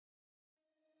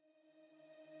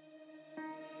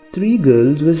Three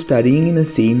girls were studying in the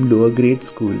same lower grade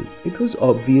school. It was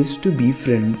obvious to be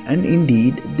friends, and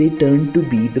indeed they turned to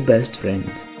be the best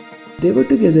friends. They were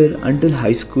together until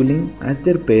high schooling, as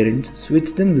their parents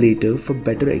switched them later for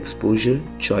better exposure,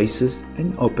 choices,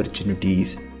 and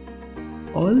opportunities.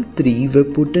 All three were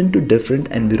put into different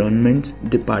environments,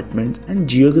 departments, and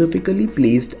geographically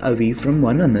placed away from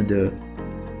one another.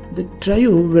 The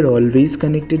trio were always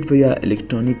connected via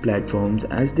electronic platforms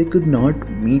as they could not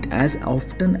meet as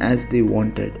often as they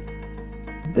wanted.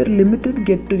 Their limited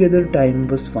get-together time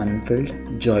was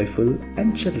fun-filled, joyful,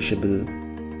 and cherishable.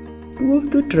 Two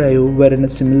of the trio were in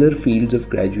similar fields of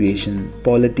graduation,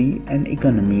 polity and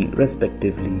economy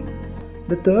respectively.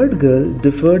 The third girl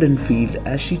differed in field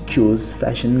as she chose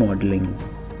fashion modeling.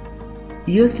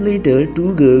 Years later,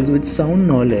 two girls with sound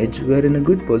knowledge were in a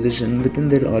good position within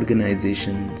their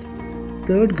organizations.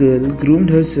 Third girl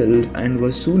groomed herself and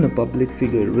was soon a public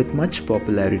figure with much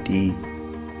popularity.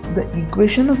 The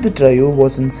equation of the trio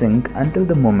was in sync until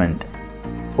the moment.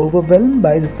 Overwhelmed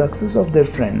by the success of their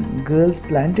friend, girls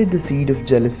planted the seed of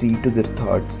jealousy to their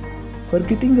thoughts,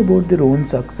 forgetting about their own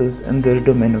success in their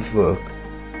domain of work.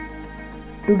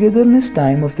 Togetherness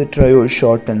time of the trio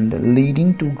shortened,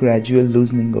 leading to gradual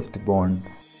loosening of the bond.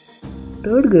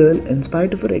 Third girl, in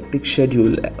spite of her hectic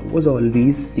schedule, was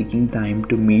always seeking time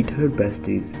to meet her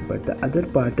besties, but the other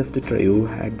part of the trio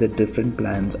had the different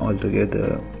plans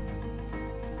altogether.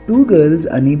 Two girls,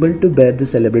 unable to bear the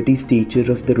celebrity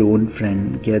stature of their own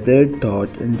friend, gathered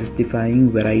thoughts in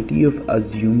justifying variety of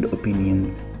assumed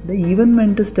opinions. They even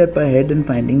went a step ahead in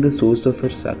finding the source of her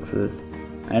success,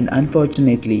 and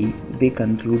unfortunately, they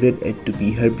concluded it to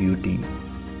be her beauty.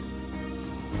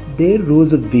 There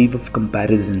rose a wave of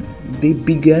comparison. They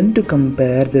began to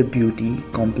compare their beauty,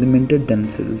 complimented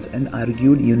themselves, and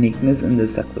argued uniqueness in their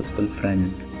successful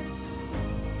friend.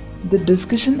 The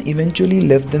discussion eventually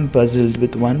left them puzzled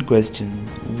with one question: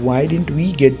 why didn't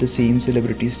we get the same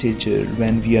celebrity stature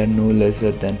when we are no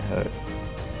lesser than her?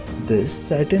 This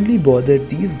certainly bothered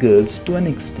these girls to an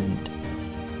extent.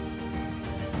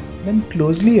 When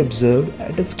closely observed,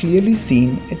 it is clearly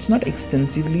seen it's not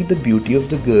extensively the beauty of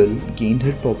the girl gained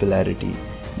her popularity,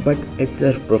 but it's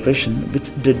her profession which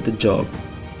did the job.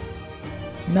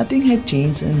 Nothing had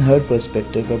changed in her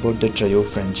perspective about the trio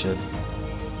friendship.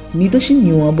 Neither she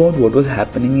knew about what was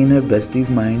happening in her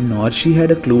bestie's mind, nor she had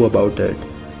a clue about it.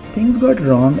 Things got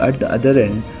wrong at the other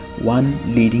end, one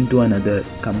leading to another,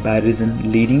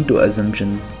 comparison leading to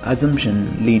assumptions,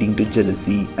 assumption leading to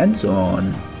jealousy, and so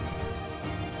on.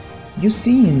 You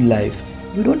see, in life,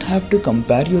 you don't have to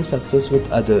compare your success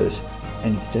with others.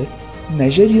 Instead,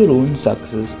 measure your own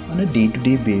success on a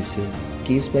day-to-day basis,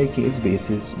 case-by-case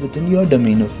basis within your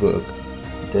domain of work.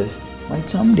 This might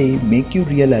someday make you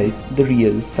realize the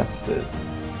real success.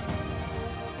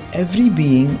 Every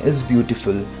being is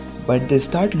beautiful, but they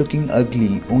start looking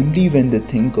ugly only when they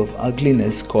think of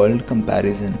ugliness called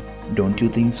comparison. Don't you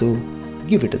think so?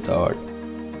 Give it a thought.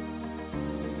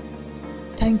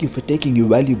 Thank you for taking your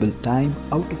valuable time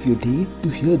out of your day to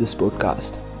hear this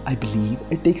podcast. I believe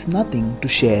it takes nothing to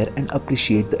share and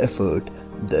appreciate the effort.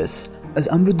 This is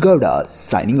Amrut Gowda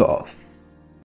signing off.